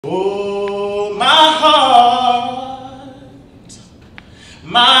Oh, my heart,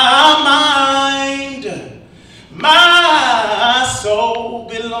 my mind, my soul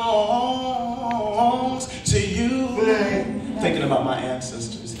belongs to you. Thinking about my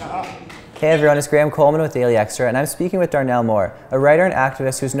ancestors. Hey everyone, it's Graham Coleman with Daily Extra, and I'm speaking with Darnell Moore, a writer and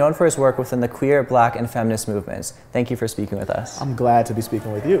activist who's known for his work within the queer, black, and feminist movements. Thank you for speaking with us. I'm glad to be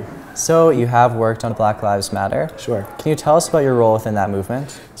speaking with you. So you have worked on Black Lives Matter. Sure. Can you tell us about your role within that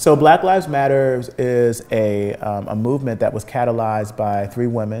movement? So Black Lives Matter is a movement that was catalyzed by three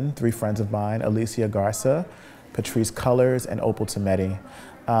women, three friends of mine, Alicia Garza, Patrisse Cullors, and Opal Tometi.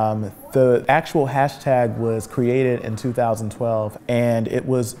 The actual hashtag was created in 2012, and it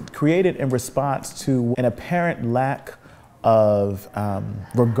was created in response to an apparent lack of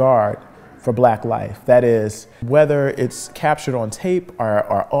regard for Black life. That is, whether it's captured on tape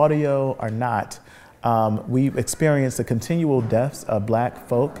or audio or not, we've experienced the continual deaths of Black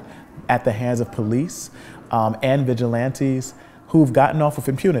folk at the hands of police and vigilantes who've gotten off with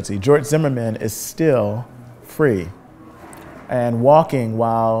impunity. George Zimmerman is still free and walking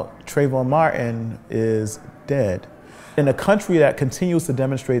while Trayvon Martin is dead. In a country that continues to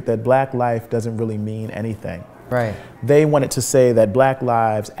demonstrate that Black life doesn't really mean anything. Right. They wanted to say that Black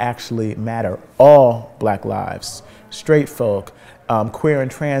lives actually matter. All Black lives, straight folk, queer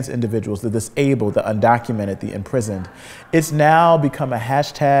and trans individuals, the disabled, the undocumented, the imprisoned. It's now become a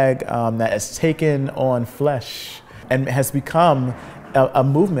hashtag that has taken on flesh and has become a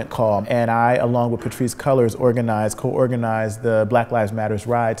movement call. And I, along with Patrisse Cullors, co-organized the Black Lives Matter's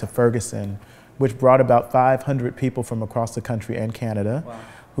ride to Ferguson, which brought about 500 people from across the country and Canada. Wow.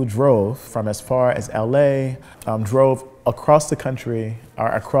 Who drove from as far as LA, drove across the country, or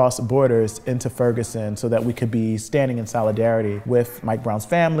across borders into Ferguson so that we could be standing in solidarity with Mike Brown's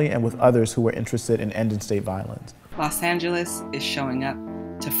family and with others who were interested in ending state violence. Los Angeles is showing up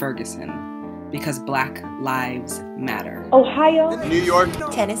to Ferguson because Black lives matter. Ohio, New York,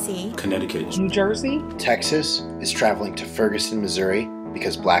 Tennessee, Connecticut, New Jersey, Texas is traveling to Ferguson, Missouri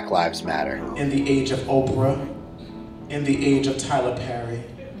because Black lives matter. In the age of Oprah, in the age of Tyler Perry,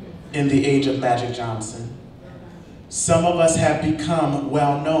 in the age of Magic Johnson, some of us have become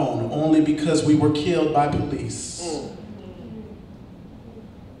well known only because we were killed by police.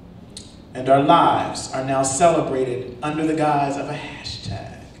 And our lives are now celebrated under the guise of a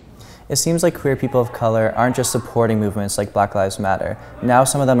hashtag. It seems like queer people of color aren't just supporting movements like Black Lives Matter. Now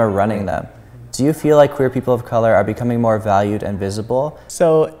some of them are running them. Do you feel like queer people of color are becoming more valued and visible?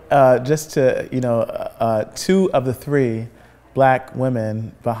 So just to, two of the three Black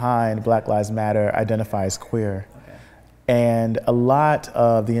women behind Black Lives Matter identify as queer. Okay. And a lot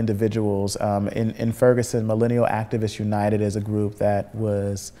of the individuals in Ferguson, Millennial Activists United is a group that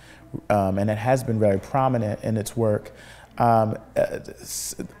was, and it has been very prominent in its work.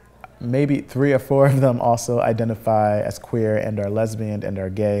 Maybe 3 or 4 of them also identify as queer and are lesbian and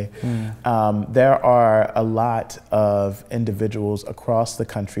are gay. There are a lot of individuals across the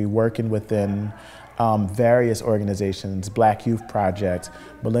country working within various organizations, Black Youth Project,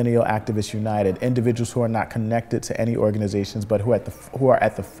 Millennial Activists United, individuals who are not connected to any organizations but who are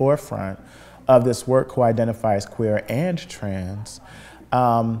at the forefront of this work, who identify as queer and trans.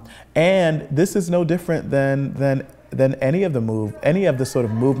 And this is no different than any of the sort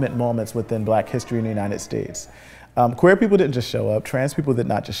of movement moments within Black history in the United States. Queer people didn't just show up, trans people did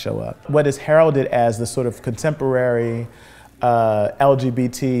not just show up. What is heralded as the sort of contemporary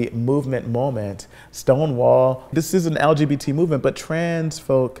LGBT movement moment, Stonewall, this is an LGBT movement, but trans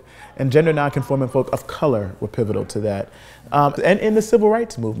folk and gender nonconforming folk of color were pivotal to that. And in the civil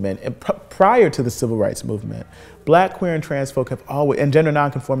rights movement, and prior to the civil rights movement, Black, queer, and trans folk have always, and gender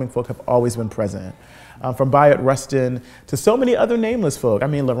nonconforming folk have always been present. From Bayard Rustin to so many other nameless folk. I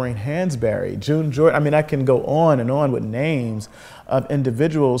mean, Lorraine Hansberry, June Jordan. I mean, I can go on and on with names of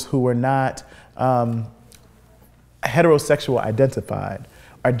individuals who were not heterosexual identified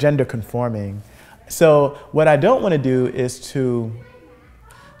or gender conforming. So what I don't want to do is to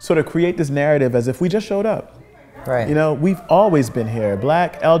sort of create this narrative as if we just showed up. Right. You know, we've always been here.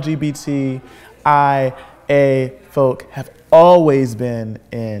 Black, LGBTIA folk have always been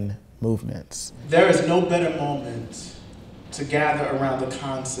in movements. There is no better moment to gather around the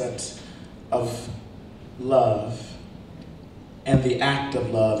concept of love and the act of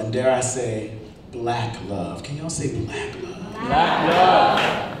love, and dare I say, Black love. Can y'all say Black love? Black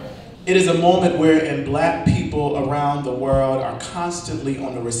love. It is a moment wherein Black people around the world are constantly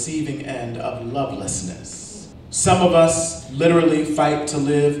on the receiving end of lovelessness. Some of us literally fight to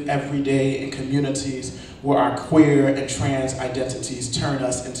live every day in communities where our queer and trans identities turn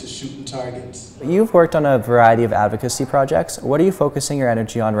us into shooting targets. You've worked on a variety of advocacy projects. What are you focusing your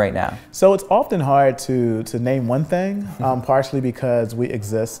energy on right now? So it's often hard to name one thing, partially because we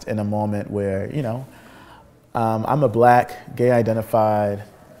exist in a moment where, you know, I'm a Black, gay-identified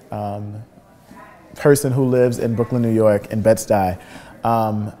person who lives in Brooklyn, New York, in Bed-Stuy.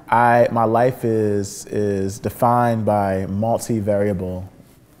 My life is defined by multivariable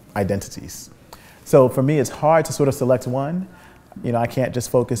identities. So for me, it's hard to sort of select one. You know, I can't just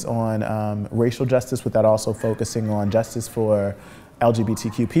focus on racial justice without also focusing on justice for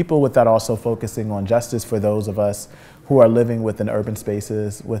LGBTQ people, without also focusing on justice for those of us who are living within urban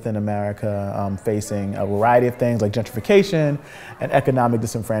spaces within America, facing a variety of things like gentrification and economic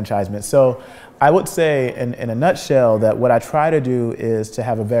disenfranchisement. So I would say in a nutshell that what I try to do is to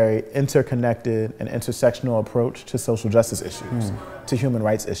have a very interconnected and intersectional approach to social justice issues, to human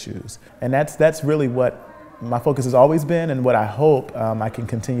rights issues. And that's really what my focus has always been, and what I hope I can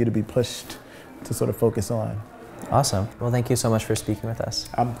continue to be pushed to sort of focus on. Awesome. Well, thank you so much for speaking with us.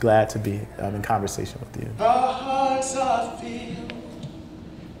 I'm glad to be in conversation with you. Our hearts are filled